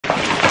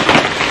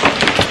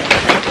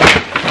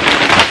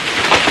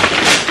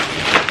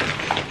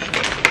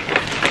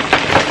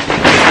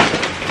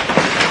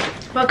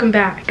welcome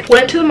back.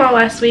 Went to the mall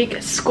last week.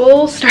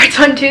 School starts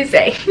on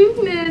Tuesday.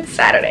 It's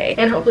Saturday,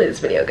 and hopefully this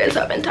video goes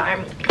up in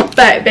time.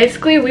 But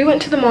basically, we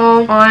went to the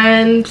mall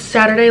on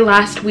Saturday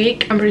last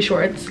week. I'm pretty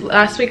sure it's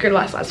last week or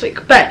last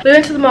week. But we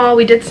went to the mall,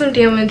 we did some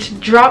damage,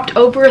 dropped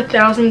over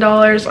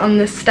 $1,000 on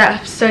this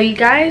stuff. So you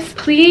guys,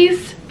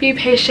 please be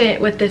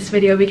patient with this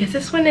video because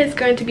this one is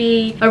going to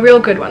be a real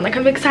good one. Like,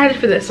 I'm excited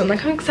for this one.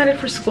 Like, I'm excited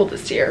for school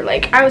this year.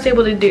 Like, I was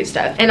able to do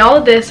stuff, and all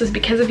of this was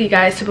because of you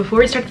guys. So before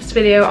we start this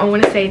video, I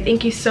want to say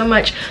thank you so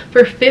much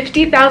for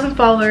 50,000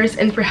 followers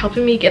and for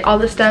helping me get all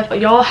this stuff.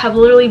 Y'all have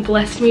literally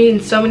blessed me in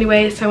so many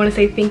ways, so I want to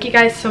say thank you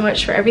guys so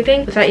much for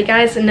everything. Without you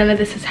guys, none of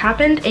this has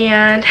happened,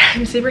 and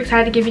I'm super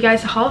excited to give you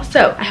guys a haul.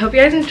 So I hope you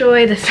guys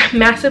enjoy this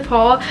massive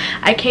haul.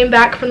 I came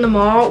back from the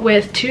mall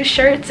with 2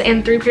 shirts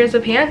and 3 pairs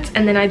of pants,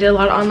 and then I did a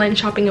lot of online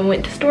shopping and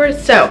went to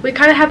stores. So we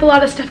kind of have a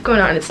lot of stuff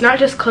going on. It's not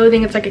just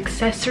clothing, it's like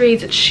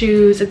accessories, it's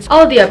shoes, it's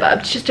all of the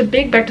above. It's just a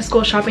big back to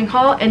school shopping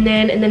haul, and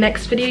then in the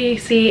next video you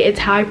see it's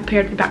how I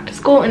prepared for back to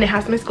school, and it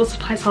has my school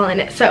supplies haul in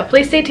it. So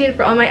please stay tuned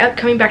for all my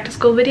upcoming back to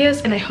school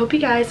videos, and I hope you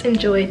guys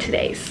enjoy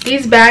today's.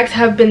 These bags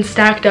have been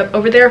stacked up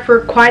over there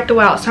for quite a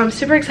while, so I'm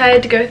super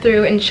excited to go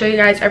through and show you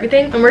guys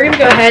everything. And we're gonna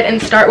go ahead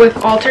and start with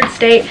Altered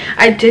State.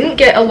 I didn't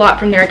get a lot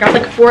from there. I got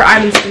like 4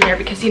 items from there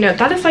because, you know,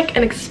 that is like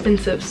an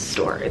expensive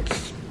store.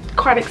 It's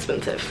quite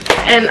expensive,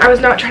 and I was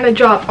not trying to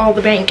drop all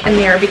the bank in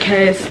there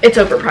because it's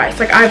overpriced.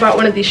 Like, I bought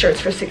one of these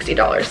shirts for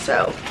 $60,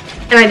 so,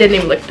 and I didn't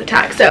even look at the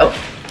tag. So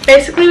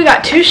basically we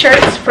got 2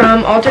 shirts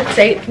from Altered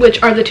State,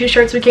 which are the 2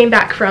 shirts we came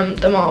back from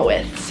the mall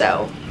with.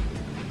 So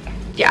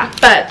yeah,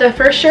 but the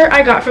first shirt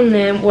I got from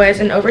them was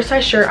an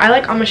oversized shirt. I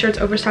like all my shirts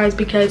oversized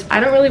because I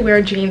don't really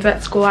wear jeans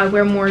at school. I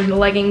wear more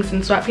leggings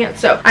and sweatpants.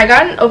 So I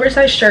got an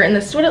oversized shirt, and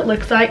this is what it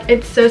looks like.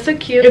 It's so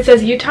cute. It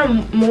says Utah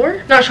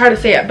More. Not sure how to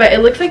say it, but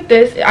it looks like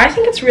this. I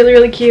think it's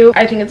really cute.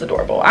 I think it's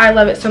adorable. I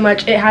love it so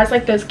much. It has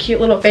like those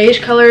cute little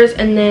beige colors,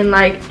 and then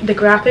like the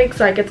graphics,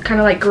 like it's kind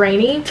of like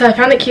grainy. So I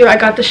found it cute. I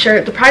got the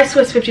shirt. The price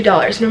was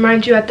 $50. And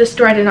remind you, at this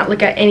store I did not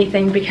look at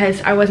anything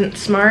because I wasn't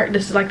smart.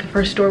 This is like the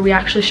first store we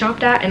actually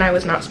shopped at, and I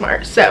was not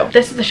smart. So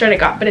this is the shirt I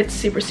got, but it's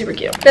super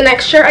cute. The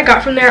next shirt I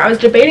got from there, I was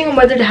debating on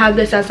whether to have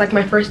this as like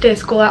my first day of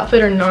school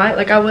outfit or not.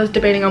 Like, I was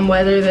debating on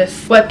whether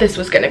what this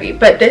was gonna be,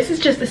 but this is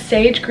just a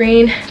sage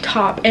green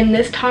top, and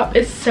this top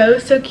is so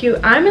cute.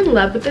 I'm in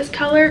love with this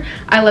color.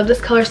 I love this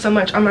color so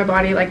much on my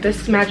body. Like,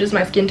 this matches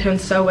my skin tone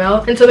so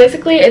well. And so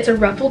basically it's a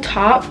ruffled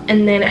top,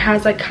 and then it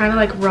has like kind of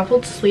like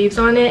ruffled sleeves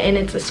on it, and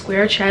it's a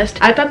square chest.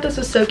 I thought this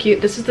was so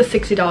cute. This is the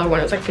 $60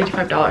 one. It was like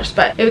 $55,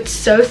 but it's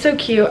so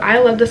cute. I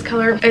love this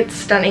color. It's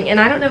stunning, and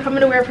I don't know if I'm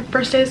gonna wear it for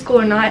first day of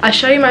school or not. I'll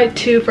show you my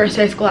 2 first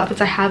day of school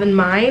outfits I have in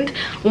mind.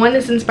 One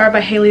is inspired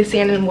by Haley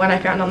Sand, and one I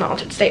found on the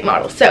Altered State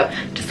model. So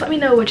just let me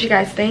know what you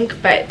guys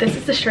think, but this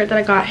is the shirt that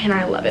I got, and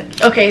I love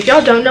it. Okay, if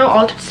y'all don't know,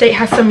 Altered State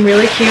has some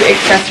really cute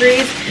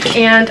accessories,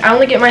 and I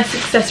only get my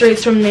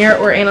accessories from there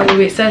or Ana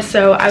Luisa,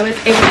 so I was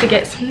able to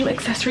get some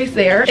accessories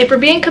there. If we're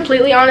being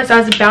completely honest,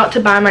 I was about to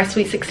buy my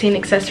Sweet 16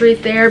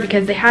 accessories there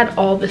because they had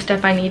all the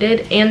stuff I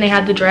needed, and they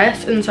had the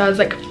dress, and so I was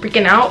like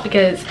freaking out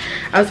because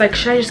I was like,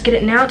 should I just get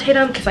it now,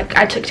 Tatum? Because like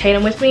I took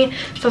Tatum with me,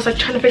 so I was like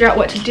trying to figure out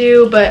what to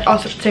do, but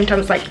also at the same time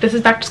it's like, this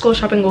is back to school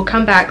shopping, we'll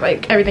come back,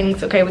 like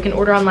everything's okay, we can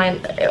order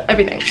online,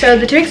 everything. So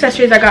the 2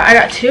 accessories I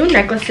got 2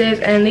 necklaces,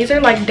 and these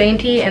are like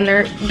dainty, and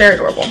they're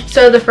adorable.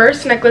 So the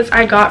first necklace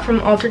I got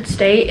from Altered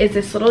State is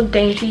this little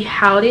dainty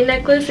howdy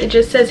necklace. It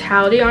just says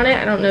howdy on it.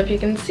 I don't know if you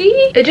can see.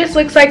 It just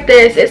looks like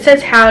this. It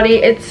says howdy.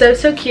 It's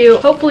so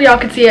cute. Hopefully y'all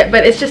can see it,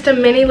 but it's just a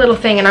mini little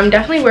thing, and I'm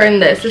definitely wearing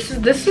this.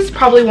 This is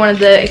probably one of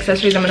the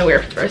accessories I'm gonna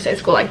wear for first day of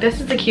school. Like, this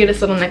is the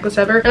cutest little necklace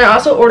ever. And I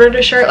also ordered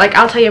a shirt. Like,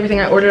 I'll tell you everything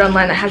I ordered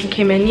online that hasn't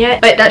came in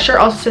yet, but that shirt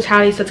also says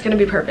howdy, so it's gonna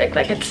be perfect.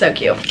 Like, it's so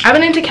cute. I've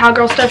been into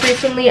cowgirl stuff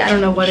recently. I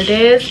don't know what it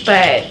is,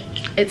 but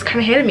it's kind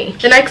of hitting me.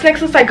 The next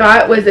necklace I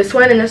got was this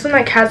one, and this one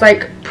like has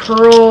like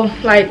pearl,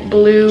 like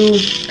blue,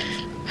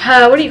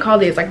 what do you call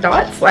these, like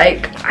dots?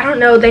 Like, I don't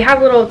know, they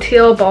have little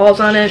teal balls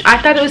on it. I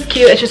thought it was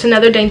cute. It's just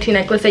another dainty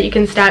necklace that you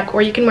can stack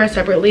or you can wear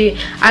separately.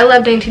 I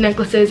love dainty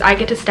necklaces. I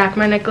get to stack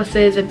my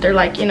necklaces if they're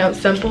like, you know,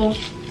 simple.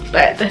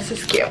 But this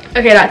is cute.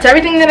 Okay, that's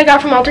everything that I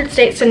got from Altered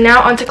State. So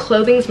now onto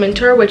Clothing's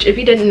Mentor, which if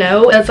you didn't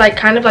know, it's like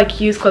kind of like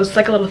used clothes. It's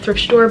like a little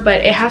thrift store,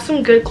 but it has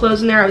some good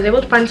clothes in there. I was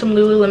able to find some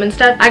Lululemon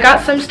stuff. I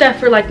got some stuff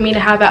for like me to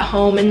have at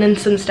home, and then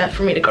some stuff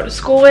for me to go to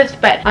school with,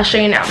 but I'll show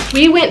you now.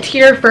 We went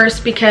here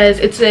first because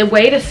it's a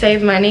way to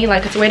save money.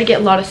 Like, it's a way to get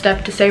a lot of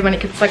stuff to save money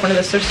because it's like one of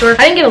those thrift stores.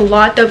 I didn't get a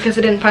lot though because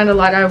I didn't find a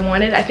lot I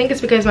wanted. I think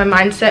it's because my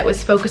mindset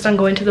was focused on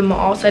going to the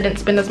mall, so I didn't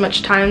spend as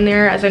much time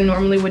there as I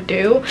normally would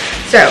do.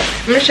 So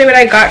I'm gonna show you what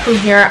I got from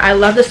here. I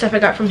love the stuff I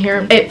got from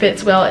here. It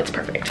fits well. It's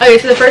perfect. Okay,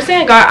 so the first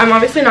thing I got, I'm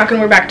obviously not gonna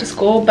wear back to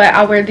school, but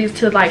I'll wear these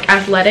to like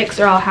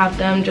athletics, or I'll have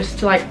them just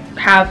to like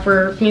have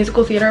for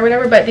musical theater or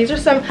whatever. But these are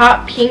some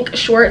hot pink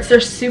shorts. They're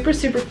super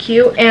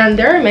cute, and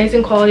they're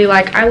amazing quality.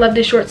 Like, I love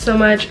these shorts so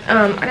much.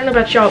 I don't know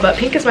about y'all, but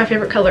pink is my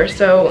favorite color,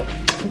 so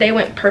they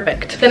went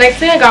perfect. The next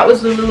thing I got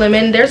was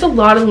Lululemon. There's a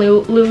lot of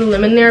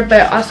Lululemon there,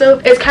 but also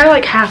it's kind of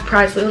like half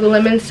price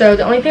Lululemon. So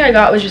the only thing I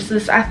got was just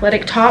this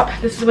athletic top.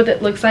 This is what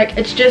it looks like.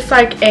 It's just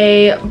like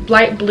a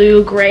light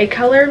blue gray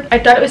color. I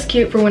thought it was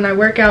cute for when I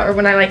work out or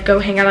when I like go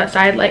hang out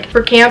outside. Like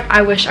for camp,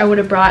 I wish I would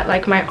have brought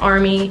like my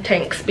army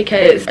tanks,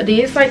 because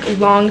these like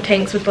long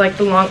tanks with like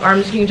the long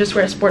arms, you can just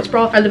wear a sports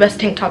bra, are the best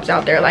tank tops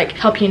out there, like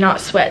help you not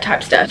sweat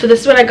type stuff. So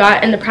this is what I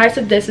got, and the price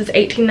of this is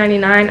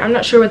 $18.99. I'm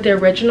not sure what the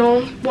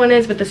original one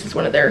is, but this is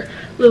one of their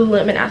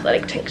Lululemon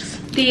athletic tanks.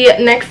 The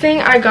next thing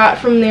I got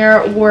from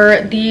there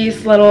were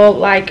these little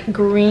like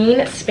green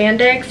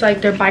spandex,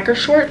 like they're biker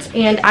shorts,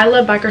 and I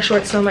love biker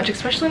shorts so much,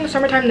 especially in the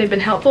summertime. They've been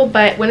helpful,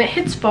 but when it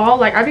hits fall,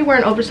 like I'd be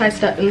wearing oversized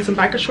stuff and some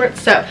biker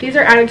shorts. So these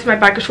are added to my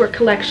biker short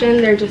collection.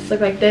 They're just look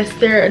like this.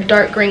 They're a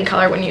dark green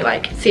color when you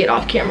like see it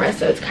off camera,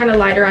 so it's kind of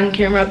lighter on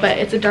camera, but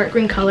it's a dark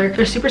green color.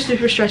 They're super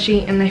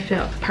stretchy and they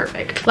feel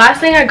perfect. Last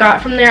thing I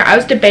got from there, I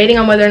was debating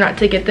on whether or not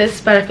to get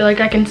this, but I feel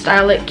like I can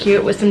style it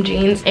cute with some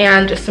jeans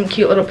and just some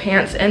cute little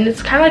pants, and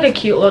it's kind of like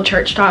a cute little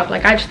church top.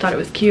 Like I just thought it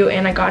was cute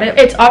and I got it.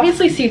 It's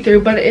obviously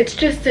see-through, but it's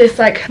just this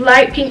like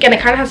light pink, and it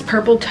kind of has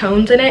purple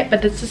tones in it,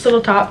 but it's this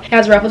little top. It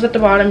has ruffles at the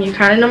bottom. You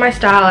kind of know my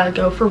style. I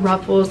go for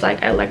ruffles.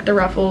 Like I like the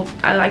ruffle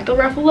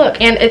look,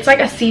 and it's like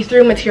a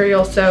see-through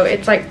material, so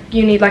it's like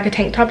you need like a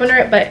tank top under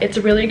it, but it's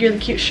a really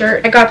cute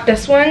shirt. I got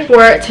this one for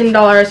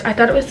 $10. I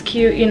thought it was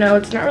cute. You know,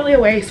 it's not really a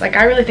waist. Like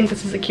I really think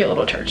this is a cute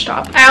little church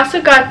top. I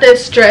also got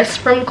this dress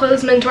from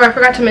Clothes Mentor. I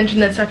forgot to mention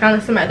this. I found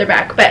this in my other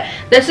bag, but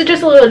this is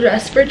just a little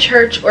dress for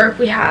church, or if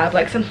we have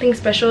like something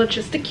special. It's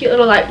just a cute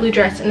little light blue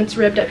dress, and it's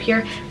ribbed up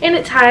here and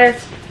it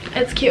ties.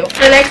 It's cute.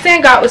 The next thing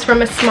I got was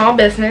from a small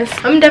business.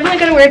 I'm definitely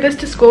gonna wear this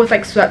to school with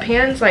like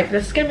sweatpants. Like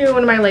this is gonna be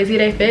one of my lazy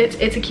day fits.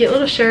 It's a cute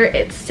little shirt.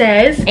 It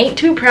says "Ain't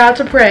too proud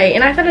to pray,"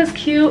 and I thought it was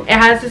cute. It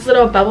has this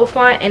little bubble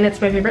font, and it's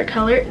my favorite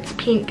color. It's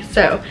pink,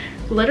 so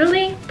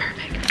literally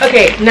perfect.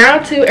 Okay, now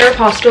to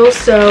Aeropostale.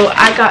 So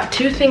I got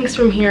two things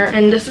from here,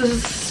 and this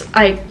is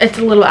it's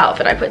a little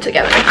outfit I put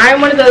together. I'm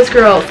one of those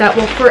girls that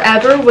will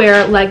forever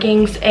wear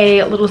leggings,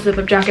 a little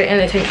zip-up jacket, and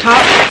a tank top.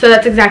 So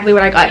that's exactly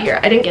what I got here.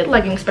 I didn't get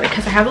leggings, but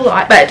because I have a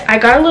lot, but I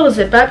got a little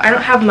zip-up. I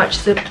don't have much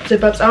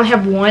zip-ups. I only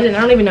have one, and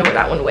I don't even know where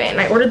that one went. And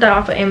I ordered that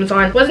off of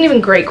Amazon. It wasn't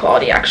even great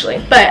quality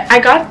actually, but I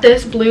got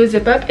this blue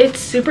zip-up. It's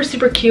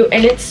super cute,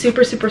 and it's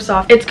super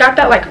soft. It's got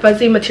that like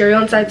fuzzy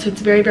material inside, so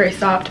it's very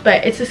soft,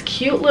 but it's this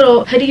cute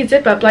little hoodie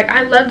zip-up. Like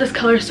I love this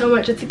color so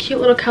much. It's a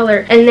cute little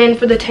color. And then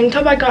for the tank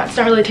top I got, it's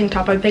not really a tank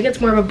top. I think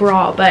it's more of a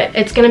bra, but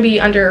it's gonna be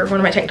under one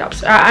of my tank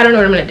tops. I don't know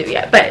what I'm gonna do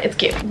yet, but it's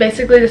cute.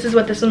 Basically, this is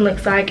what this one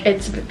looks like.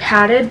 It's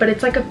padded, but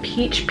it's like a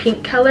peach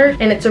pink color,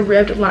 and it's a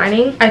ribbed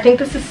lining. I think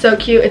this is so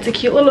cute. It's a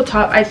cute little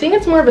top. I think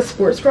it's more of a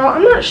sports bra.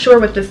 I'm not sure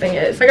what this thing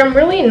is. Like I'm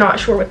really not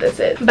sure what this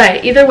is,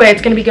 but either way,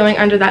 it's gonna be going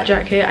under that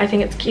jacket. I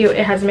think it's cute.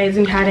 It has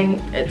amazing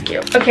padding. It's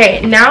cute.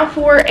 Okay, now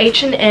for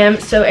H&M.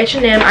 So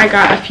H&M, I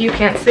got a few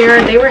pants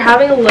there. They were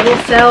having a little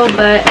sale,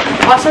 but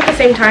also at the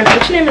same time,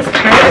 H&M is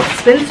kind of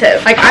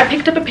expensive. Like I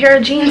picked up a pair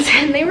of jeans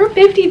and they were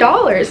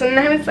 $50, and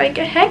I was like,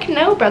 heck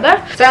no,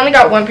 brother. So I only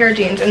got one pair of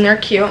jeans, and they're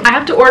cute. I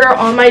have to order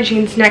all my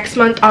jeans next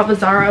month off of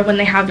Zara when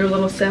they have their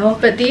little sale,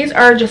 but these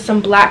are just some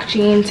black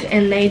jeans,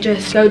 and they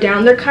just go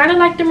down. They're kind of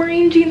like the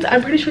marine jeans.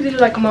 I'm pretty sure these are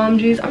like mom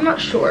jeans. I'm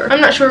not sure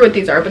what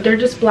these are, but they're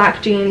just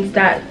black jeans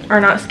that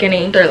are not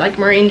skinny. They're like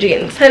marine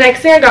jeans. The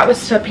next thing I got was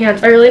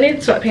sweatpants. I really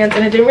needed sweatpants,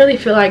 and I didn't really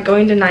feel like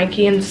going to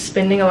Nike and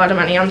spending a lot of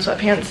money on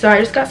sweatpants, so I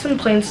just got some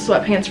plain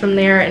sweatpants from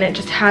there, and it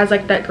just has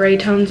like that gray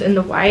tones in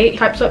the white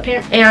type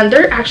sweatpants, and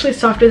they're actually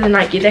softer than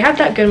Nike. They have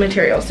that good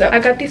material, so I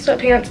got these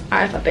sweatpants.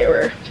 I thought they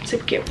were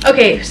super cute.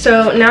 Okay,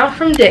 so now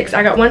from Dick's,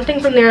 I got one thing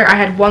from there. I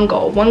had one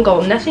goal,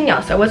 nothing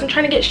else. I wasn't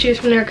trying to get shoes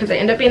from there because they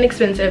end up being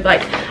expensive.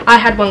 Like I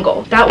had one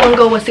goal. That one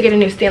goal was to get a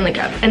new Stanley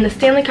Cup, and the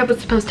Stanley Cup is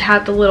supposed to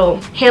have the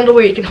little handle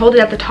where you can hold it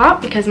at the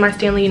top, because my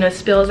Stanley, you know,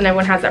 spills, and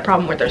everyone has that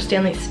problem where their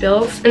Stanley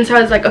spills. And so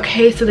I was like,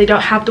 okay, so they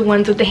don't have the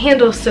ones with the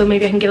handles, so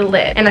maybe I can get a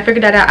lid. And I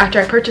figured that out after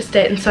I purchased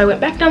it, and so I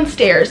went back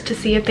downstairs to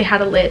see if they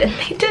had a lid, and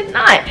they did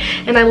not.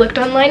 And I looked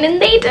online,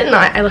 and they did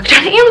not. I looked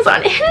on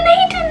Amazon, and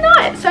they did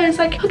not. So I was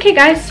like, okay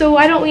guys, so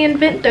why don't we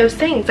invent those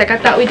things? Like I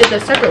thought we did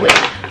those separately.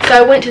 So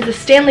I went to the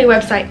Stanley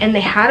website, and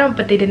they had them,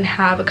 but they didn't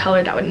have a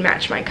color that would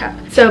match my cup.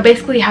 So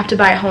basically you have to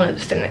buy a whole other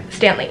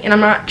Stanley, and I'm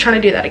not trying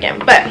to do that again.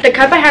 But the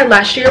cup I had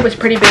last year was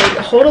pretty big. It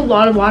hold a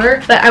lot of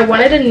water, but I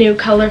wanted a new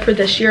color for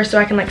this year so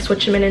I can like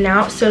switch them in and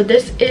out. So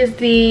this is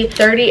the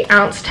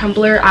 30-ounce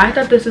tumbler. I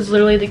thought this is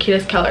literally the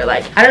cutest color.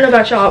 Like I don't know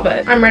about y'all,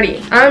 but I'm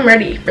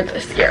ready for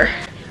this year.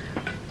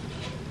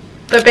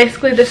 But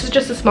basically, this is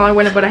just a smaller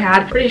one of what I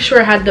had. Pretty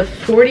sure I had the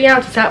 40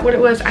 ounce. Is that what it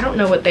was? I don't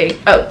know what they...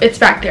 Oh, it's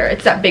back there.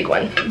 It's that big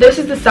one. This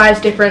is the size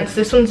difference.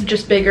 This one's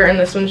just bigger and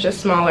this one's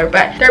just smaller.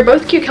 But they're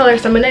both cute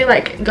colors. So I'm gonna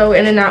like go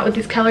in and out with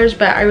these colors.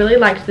 But I really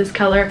liked this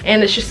color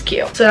and it's just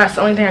cute. So that's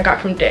the only thing I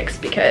got from Dick's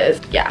because,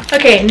 yeah.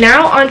 Okay,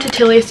 now on to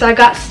Tilly. So I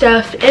got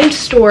stuff in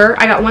store.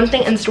 I got one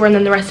thing in store and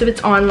then the rest of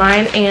it's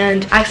online.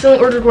 And I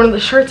accidentally ordered one of the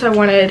shirts I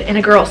wanted in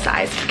a girl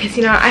size. Because,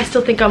 you know, I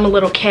still think I'm a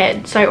little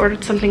kid. So I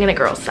ordered something in a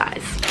girl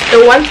size.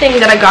 The one thing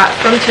that I got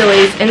from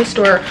Tilly's in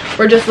store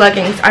were just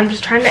leggings. I'm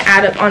just trying to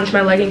add up onto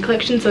my legging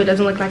collection so it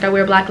doesn't look like I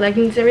wear black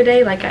leggings every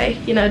day like I,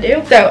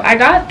 do. So I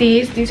got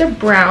these. These are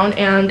brown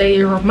and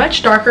they are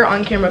much darker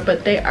on camera,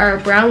 but they are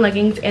brown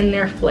leggings and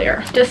they're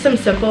flare. Just some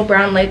simple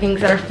brown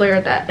leggings that are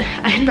flare that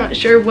I'm not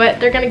sure what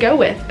they're gonna go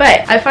with,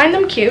 but I find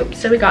them cute,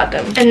 so we got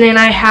them. And then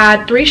I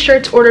had 3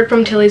 shirts ordered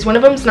from Tilly's. One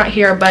of them's not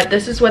here, but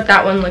this is what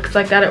that one looks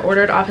like that I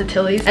ordered off of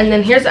Tilly's. And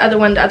then here's the other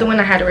one. The other one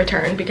I had to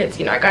return because,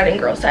 I got it in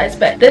girl size,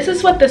 but this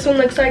is what this one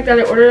looks like that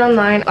I ordered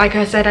online. Like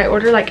I said, I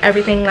order like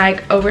everything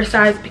like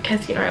oversized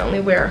because, I only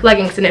wear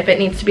leggings, and if it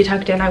needs to be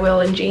tucked in, I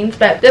will, in jeans.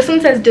 But this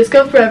one says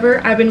Disco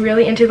Forever. I've been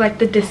really into like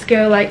the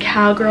disco, like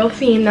cowgirl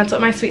theme. That's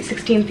what my Sweet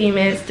 16 theme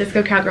is,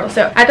 disco cowgirl.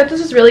 So I thought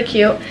this was really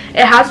cute.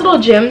 It has little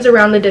gems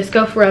around the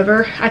Disco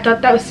Forever. I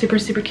thought that was super,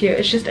 super cute.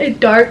 It's just a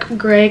dark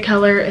gray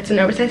color. It's an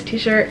oversized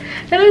t-shirt.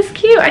 That is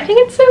cute. I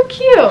think it's so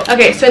cute.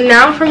 Okay, so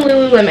now from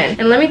Lululemon.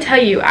 And let me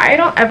tell you, I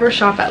don't ever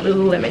shop at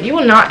Lululemon. You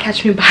will not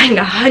catch me buying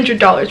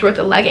 $100 worth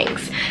of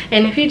leggings.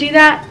 And if you do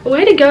that,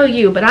 way to go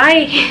you. But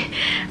I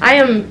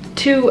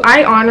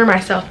honor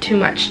myself too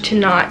much to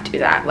not do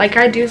that. Like,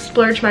 I do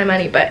splurge my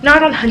money, but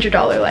not on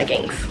 $100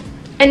 leggings.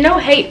 And no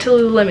hate to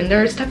Lululemon,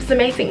 their stuff is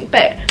amazing,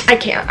 but I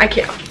can't.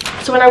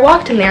 So when I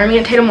walked in there, me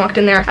and Tatum walked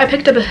in there, I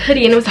picked up a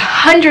hoodie and it was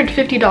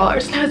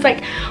 $150. And I was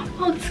like,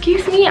 well,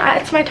 excuse me,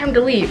 it's my time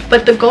to leave.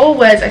 But the goal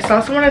was, I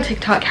saw someone on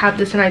TikTok have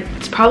this, and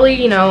it's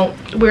probably,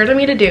 weird of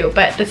me to do,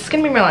 but this is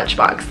gonna be my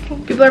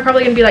lunchbox. People are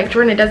probably gonna be like,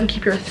 Jordan, it doesn't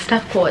keep your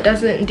stuff cool. It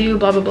doesn't do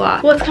blah, blah,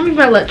 blah. Well, it's gonna be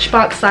my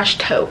lunchbox slash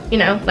tote,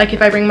 like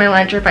if I bring my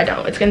lunch or if I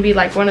don't. It's gonna be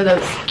like one of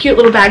those cute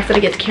little bags that I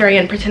get to carry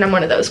and pretend I'm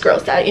one of those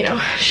girls that,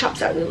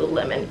 shops at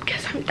Lululemon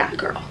because I'm that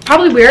girl.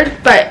 Probably weird,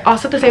 but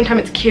also at the same time,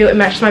 it's cute. It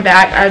matches my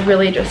bag. I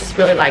really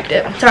liked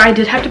it. So I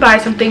did have to buy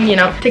something,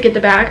 to get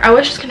the bag. I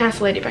was just gonna ask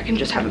the lady if I can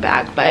just have a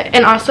bag,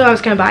 and also I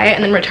was gonna buy it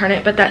and then return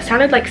it, but that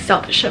sounded like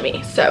selfish of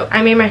me. So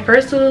I made my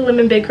first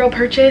Lululemon big girl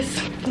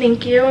purchase.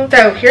 Thank you.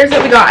 So here's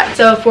what we got.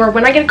 So for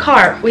when I get a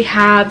car, we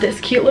have this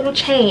cute little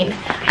chain.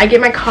 I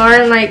get my car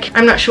and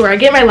I'm not sure, I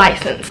get my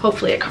license,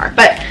 hopefully a car.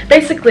 But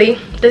basically,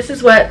 this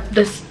is what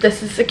this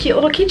is a cute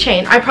little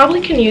keychain. I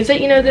probably can use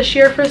it, this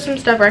year for some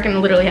stuff, or I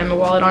can literally have my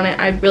wallet on it.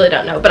 I really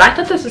don't know, but I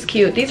thought this was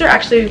cute. These are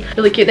actually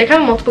really cute. They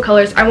come in multiple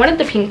colors. I wanted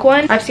the pink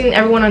one. I've seen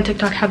everyone on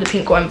TikTok have the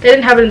pink one. They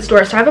didn't have it in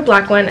store, so I have a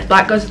black one.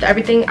 Black goes with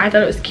everything. I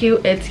thought it was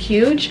cute. It's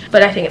huge,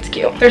 but I think it's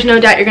cute. There's no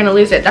doubt you're gonna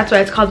lose it. That's why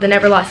it's called the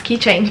never lost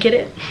keychain. Get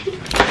it?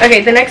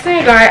 Okay, the next thing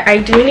I got,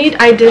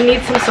 I did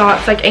need some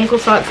socks, like ankle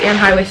socks and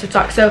high-waisted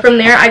socks. So from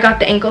there, I got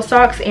the ankle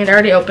socks, and I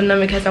already opened them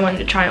because I wanted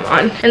to try them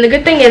on. And the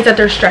good thing is that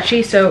they're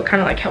stretchy, so it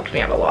kind of helped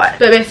me out a lot.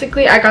 But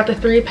basically, I got the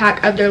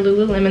 3-pack of their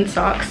Lululemon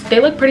socks. They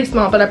look pretty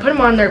small, but I put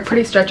them on. They're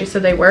pretty stretchy, so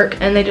they work.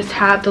 And they just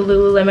have the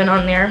Lululemon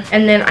on there.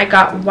 And then I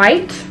got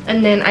white,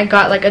 and then I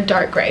got like a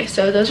dark gray.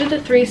 So those are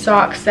the 3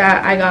 socks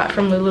that I got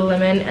from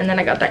Lululemon, and then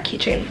I got that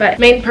keychain. But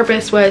main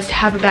purpose was to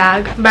have a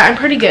bag. But I'm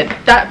pretty good.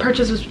 That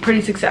purchase was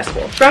pretty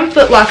successful. From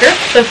Foot Locker,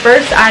 the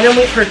first item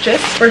we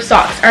purchased were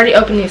socks. I already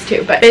opened these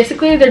too, but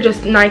basically they're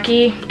just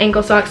Nike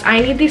ankle socks. I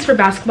need these for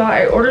basketball.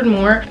 I ordered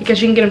more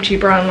because you can get them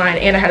cheaper online,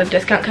 and I had a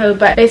discount code.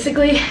 But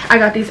basically, I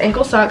got these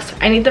ankle socks.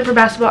 I need them for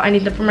basketball. I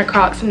need them for my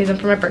Crocs. I need them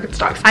for my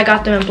Birkenstocks. I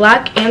got them in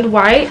black and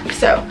white.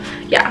 So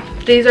yeah,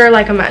 these are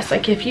like a must.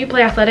 Like if you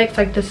play athletics,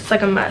 this is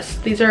like a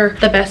must. These are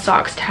the best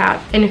socks to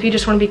have. And if you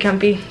just want to be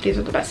comfy, these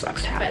are the best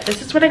socks to have. But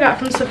this is what I got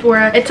from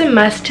Sephora. It's a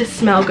must to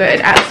smell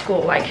good at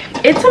school.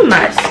 It's a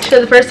must.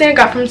 So the first thing I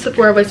got from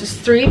Sephora was this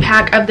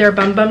 3-pack of their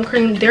Bum Bum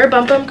Cream. Their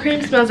Bum Bum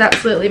Cream smells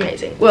absolutely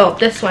amazing. Well,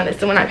 this one is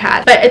the one I've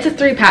had, but it's a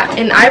 3-pack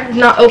and I've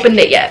not opened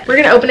it yet.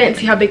 We're gonna open it and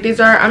see how big these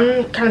are.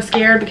 I'm kind of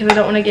scared because I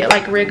don't want to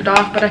get rigged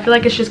off, but I feel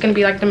like it's just gonna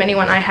be like the mini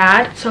one I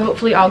had. So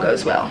hopefully all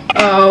goes well.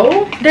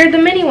 Oh, they're the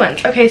mini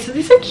ones. Okay, so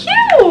these are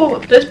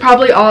cute. This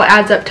probably all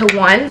adds up to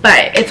 1,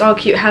 but it's all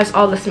cute. It has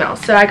all the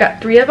smells. So I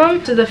got 3 of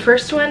them. So the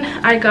first one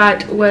I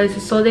got was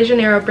the Sol de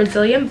Janeiro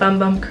Brazilian Bum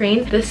Bum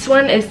Cream. This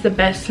one is the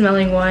best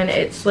smelling one.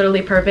 It's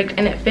literally perfect,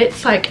 and it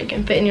fits it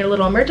can fit in your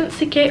little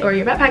emergency kit or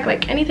your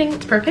backpack, anything.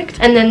 It's perfect.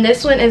 And then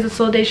this one is the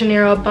Sol de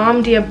Janeiro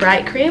Bom Dia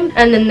Bright Cream,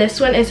 and then this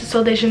one is the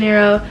Sol de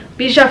Janeiro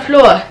Bija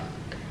Flor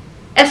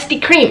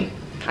SD Cream.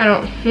 I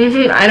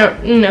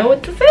don't know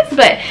what this is,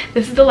 but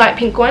this is the light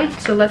pink one,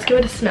 so let's give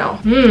it a smell.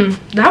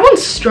 That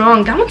one's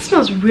strong. That one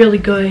smells really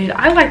good.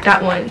 I like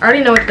that one. I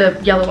already know what the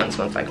yellow one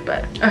smells like,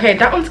 but okay,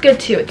 that one's good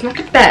too. It's not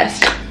the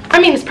best. I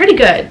mean, it's pretty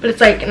good, but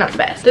it's not the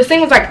best. This thing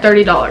was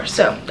 $30,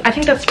 so I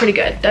think that's pretty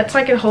good. That's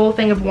a whole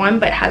thing of 1,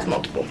 but it has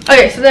multiple.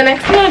 Okay, so the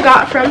next thing I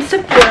got from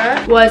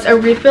Sephora was a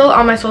refill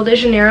on my Sol de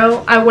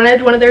Janeiro. I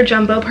wanted one of their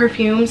jumbo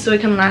perfumes so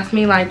it can last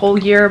me a whole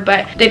year,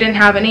 but they didn't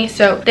have any,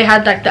 so they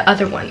had the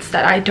other ones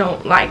that I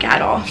don't like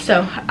at all.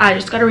 So I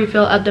just got a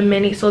refill of the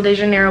mini Sol de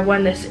Janeiro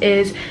one. This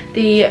is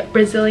the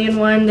Brazilian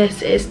one.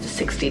 This is the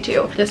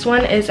 62. This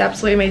one is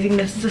absolutely amazing.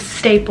 This is a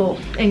staple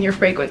in your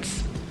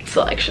fragrance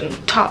selection.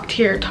 Top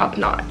tier, top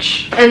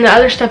notch. And the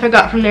other stuff I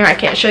got from there I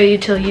can't show you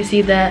till you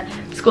see the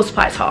school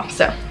supplies haul.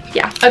 So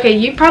yeah. Okay,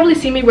 you've probably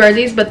seen me wear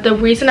these, but the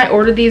reason I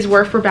ordered these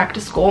were for back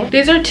to school.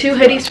 These are 2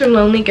 hoodies from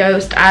Lonely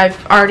Ghost.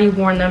 I've already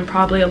worn them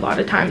probably a lot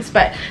of times,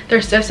 but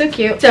they're so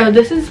cute. So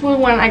this is the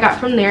one I got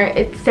from there.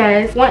 It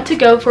says, want to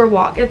go for a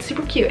walk. It's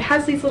super cute. It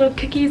has these little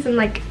cookies and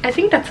like, I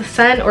think that's a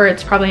sun or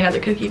it's probably another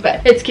cookie,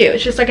 but it's cute.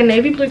 It's just like a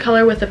navy blue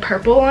color with a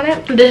purple on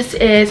it. This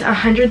is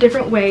 100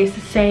 different ways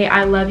to say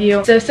I love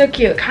you. So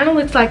cute. Kind of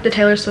looks like the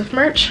Taylor Swift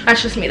merch.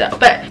 That's just me though,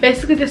 but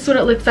basically this is what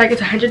it looks like.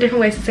 It's 100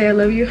 different ways to say I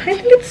love you. I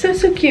think it's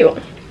so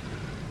cute.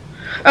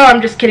 Oh,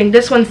 I'm just kidding.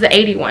 This one's the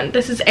 81.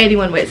 This is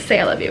 81 ways to say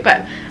I love you,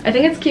 but I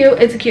think it's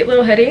cute. It's a cute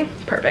little hoodie.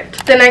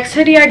 Perfect. The next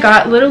hoodie I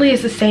got literally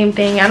is the same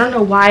thing. I don't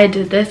know why I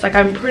did this. Like,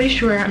 I'm pretty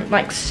sure I'm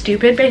like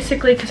stupid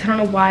basically because I don't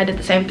know why I did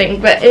the same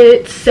thing, but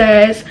it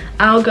says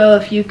I'll go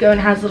if you go, and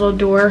has a little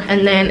door,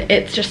 and then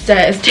it just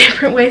says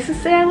different ways to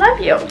say I love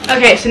you.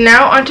 Okay, so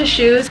now onto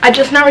shoes. I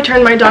just now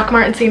returned my Doc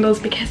Marten sandals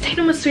because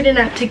Tatum was sweet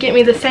enough to get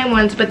me the same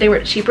ones, but they were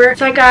cheaper,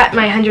 so I got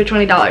my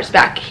 $120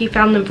 back. He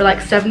found them for like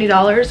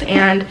 $70,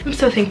 and I'm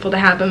so thankful to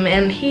have him,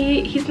 and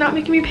he's not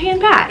making me pay him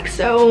back,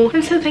 so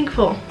I'm so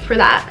thankful for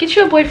that. Get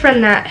you a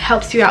boyfriend that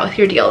helps you out with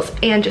your deals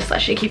and just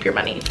lets you keep your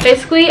money.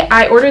 Basically,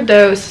 I ordered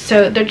those,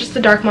 so they're just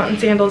the Doc Marten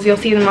sandals. You'll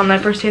see them on my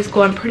first day of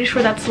school. I'm pretty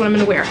sure that's what I'm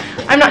gonna wear.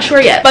 I'm not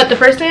sure yet, but the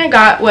first thing I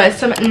got was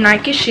some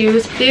Nike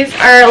shoes. These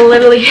are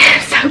literally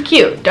so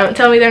cute. Don't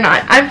tell me they're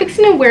not. I'm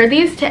fixing to wear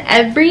these to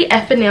every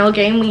FNL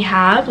game we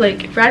have.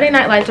 Like, Friday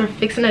Night Lights are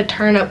fixing to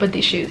turn up with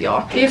these shoes,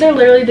 y'all. These are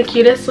literally the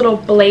cutest little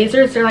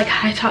blazers. They're like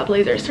high top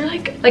blazers. They're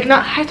like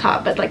not high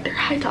top, but like they're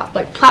high top,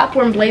 like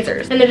platform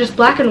blazers, and they're just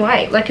black and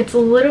white. Like, it's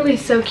literally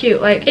so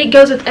cute. Like, it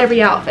goes with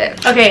every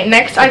outfit. Okay,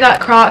 next I got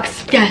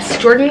Crocs.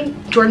 Yes,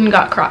 Jordan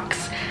got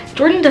Crocs.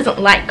 Jordan doesn't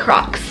like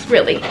Crocs,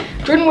 really.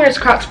 Jordan wears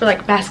Crocs for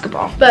like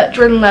basketball, but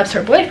Jordan loves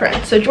her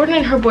boyfriend, so Jordan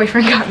and her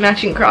boyfriend got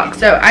matching Crocs.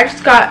 So I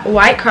just got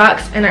white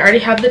Crocs, and I already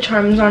have the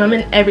charms on them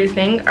and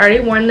everything. I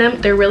already worn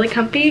them. They're really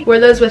comfy. Wear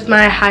those with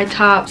my high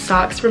top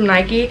socks from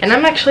Nike, and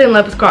I'm actually in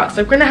love with Crocs,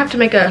 so we're gonna have to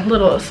make a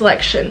little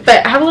selection.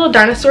 But I have a little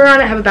dinosaur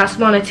on it. I have a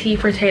basketball and a tee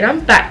for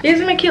Tatum, but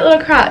these are my cute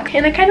little Crocs,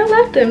 and I kind of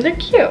love them. They're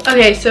cute.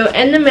 Okay, so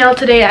in the mail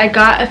today, I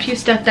got a few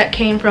stuff that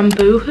came from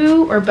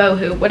Boohoo or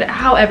Bohu,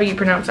 however you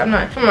pronounce it. I'm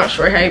not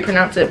sure how you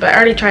pronounce it, but I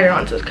already tried it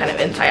on, so it's kind of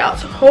inside out.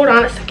 So hold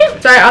on a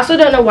second. So I also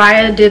don't know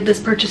why I did this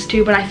purchase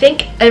too, but I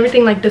think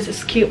everything like this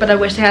is cute, but I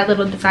wish they had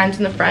little designs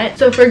in the front.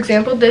 So for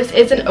example, this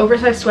is an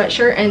oversized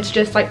sweatshirt, and it's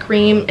just like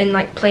cream and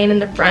like plain in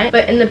the front,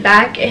 but in the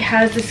back it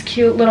has this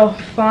cute little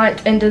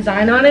font and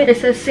design on it. It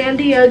says San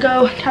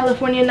Diego,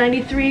 California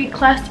 93,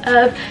 class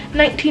of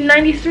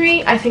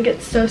 1993. I think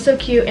it's so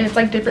cute, and it's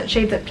like different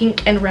shades of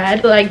pink and red.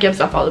 It like gives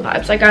off all the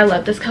vibes. Like, I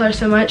love this color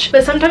so much,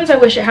 but sometimes I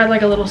wish it had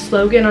like a little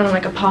slogan on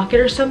like a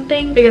pocket or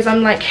something, because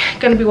I'm like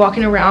gonna be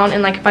walking around,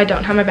 and like if I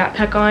don't have my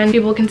backpack on,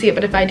 people can see it,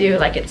 but if I do,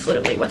 like, it's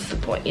literally, what's the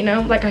point, you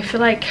know? Like, I feel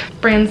like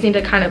brands need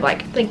to kind of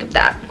like think of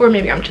that, or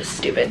maybe I'm just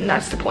stupid and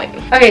that's the point.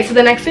 Okay, so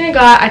the next thing I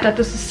got, I thought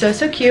this was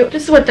so cute.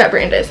 This is what that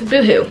brand is,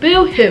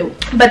 Boohoo.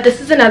 But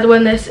this is another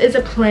one. This is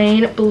a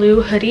plain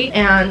blue hoodie,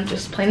 and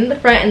just plain in the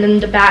front, and then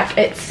the back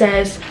it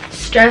says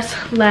stress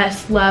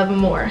less, love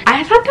more.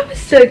 I thought that was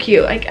so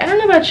cute. Like, I don't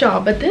know about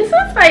y'all, but this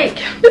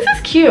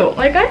is cute.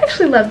 Like, I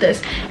actually love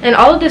this, and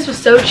all of this was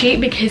so cheap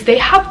because they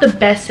have the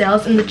best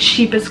sales and the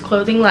cheapest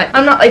clothing. Like,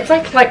 it's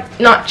like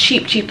not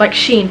cheap like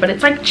Shein, but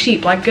it's like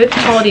cheap, like good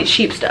quality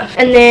cheap stuff.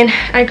 And then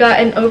I got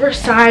an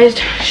oversized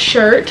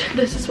shirt.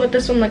 This is what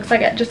this one looks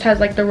like. It just has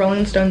like the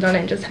Rolling Stones on it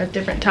and just has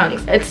different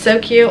tongues. It's so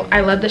cute.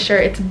 I love the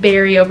shirt. It's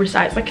very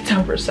oversized. Like, it's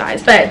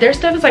oversized, but their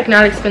stuff is like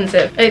not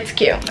expensive. It's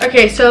cute.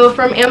 Okay, so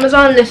from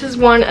Amazon, this is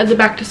one of the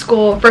back to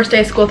school first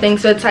day of school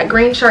things. So it's that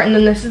green shirt, and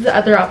then this is the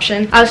other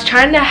option. I was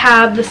trying to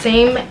have the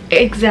same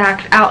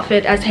exact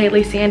outfit as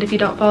Haley Sand. If you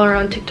don't follow her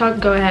on TikTok,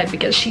 go ahead,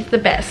 because she's the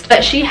best.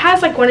 But she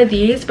has like one of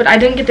these, but I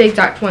didn't get the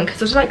exact one because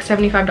those are like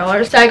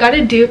 $75. So I got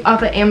a dupe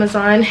off of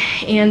Amazon,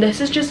 and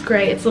this is just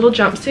gray. It's a little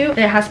jumpsuit, and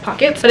it has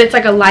pockets, but it's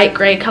like a light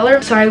gray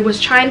color. So I was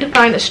trying to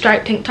find a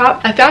striped tank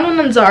top. I found one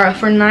on Zara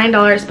for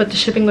 $9, but the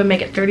shipping would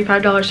make it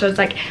 $35. So it's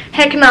like,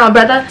 heck no,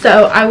 brother.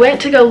 So I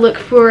went to go look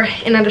for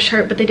an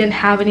undershirt, but they didn't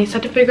have any. So I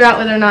had to figure out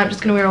whether or not I'm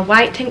just gonna wear a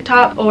white tank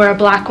top or a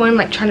black one,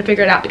 like trying to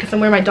figure it out because I'm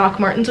wearing my Doc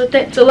Martens with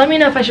it. So let me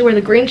know if I should wear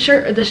the green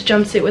shirt or this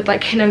jumpsuit with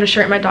like an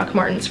undershirt and my Doc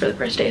Martens for the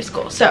first day of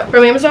school. So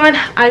from Amazon,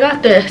 I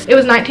got this. It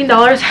was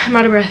 $19. I'm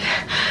out of breath.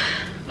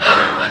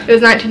 It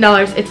was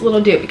 $19. It's a little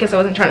dupe because I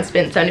wasn't trying to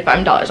spend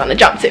 $75 on a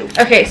jumpsuit.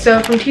 Okay,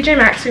 so from TJ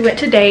Maxx, we went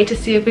today to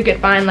see if we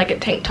could find like a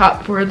tank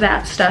top for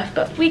that stuff,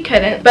 but we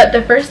couldn't. But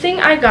the first thing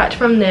I got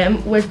from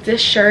them was this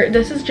shirt.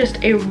 This is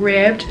just a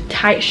ribbed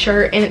tight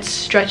shirt, and it's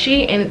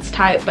stretchy and it's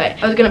tight,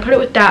 but I was gonna put it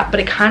with that, but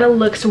it kind of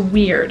looks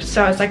weird,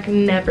 so I was like,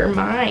 never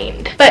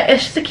mind. But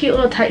it's just a cute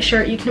little tight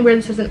shirt. You can wear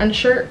this as an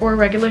undershirt or a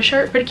regular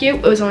shirt. Pretty cute.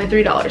 It was only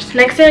 $3.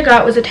 Next thing I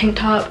got was a tank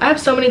top. I have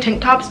so many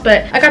tank tops,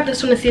 but I got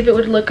this one to see if it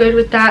would look good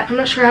with that. I'm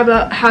not sure how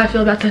how I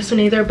feel about this one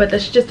either, but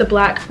this is just a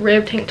black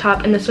rib tank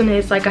top, and this one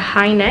is like a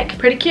high neck.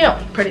 Pretty cute,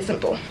 pretty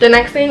simple. The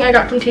next thing I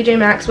got from TJ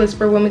Maxx was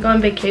for when we go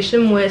on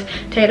vacation with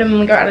Tatum and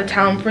we go out of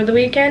town for the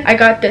weekend. I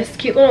got this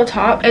cute little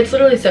top. It's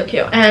literally so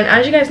cute, and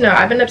as you guys know,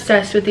 I've been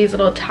obsessed with these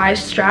little tie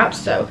straps,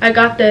 so I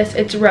got this.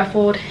 It's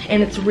ruffled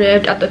and it's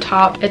ribbed at the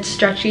top. It's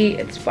stretchy,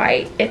 it's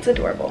white, it's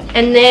adorable.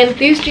 And then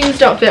these jeans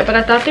don't fit, but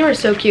I thought they were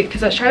so cute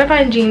because I was trying to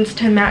find jeans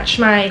to match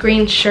my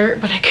green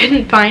shirt, but I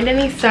couldn't find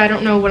any, so I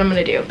don't know what I'm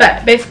gonna do.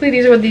 But basically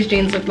these are what these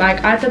jeans look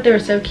like. I thought they were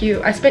so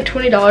cute. I spent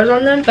 $20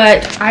 on them,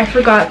 but I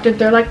forgot that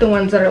they're like the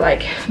ones that are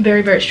like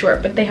very, very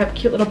short, but they have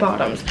cute little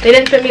bottoms. They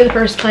didn't fit me in the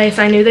first place.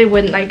 I knew they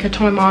wouldn't. Like, I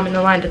told my mom in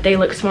the line that they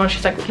look small.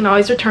 She's like, we can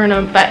always return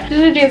them. But these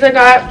are the jeans I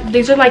got.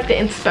 These are like the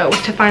inspo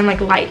to find like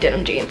light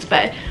denim jeans,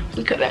 but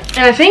we couldn't.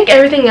 And I think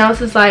everything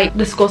else is like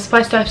the school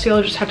supply stuff, so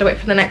you'll just have to wait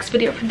for the next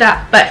video for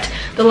that. But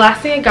the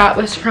last thing I got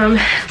was from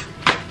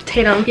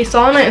Tatum. He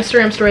saw on my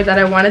Instagram story that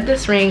I wanted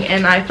this ring,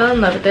 and I fell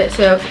in love with it.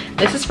 So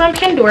this is from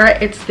Pandora.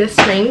 It's this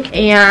ring,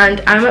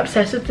 and I'm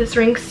obsessed with this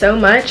ring so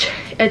much.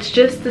 It's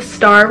just the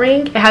star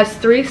ring. It has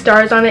 3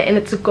 stars on it, and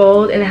it's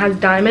gold, and it has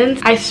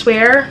diamonds. I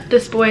swear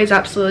this boy is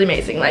absolutely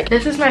amazing. Like,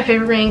 this is my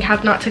favorite ring.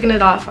 Have not taken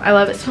it off. I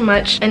love it so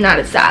much, and that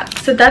is that.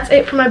 So that's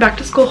it for my back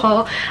to school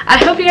haul.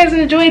 I hope you guys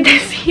enjoyed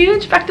this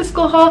huge back to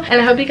school haul,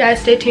 and I hope you guys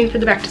stay tuned for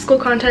the back to school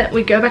content.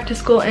 We go back to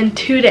school in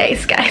 2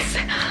 days, guys.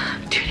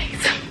 2 days.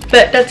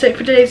 But that's it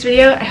for today's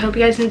video. I hope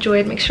you guys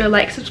enjoyed. Make sure to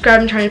like,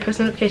 subscribe, and turn on post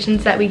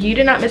notifications. That way you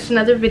do not miss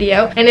another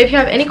video. And if you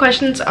have any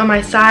questions on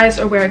my size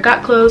or where I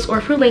got clothes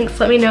or for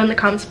links, let me know in the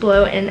comments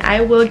below and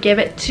I will give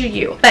it to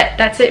you. But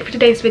that's it for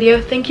today's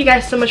video. Thank you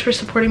guys so much for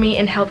supporting me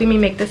and helping me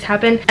make this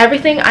happen.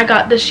 Everything I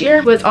got this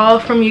year was all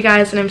from you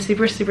guys, and I'm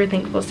super, super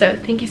thankful. So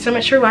thank you so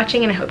much for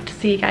watching, and I hope to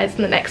see you guys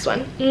in the next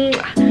one.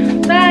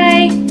 Mwah.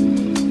 Bye!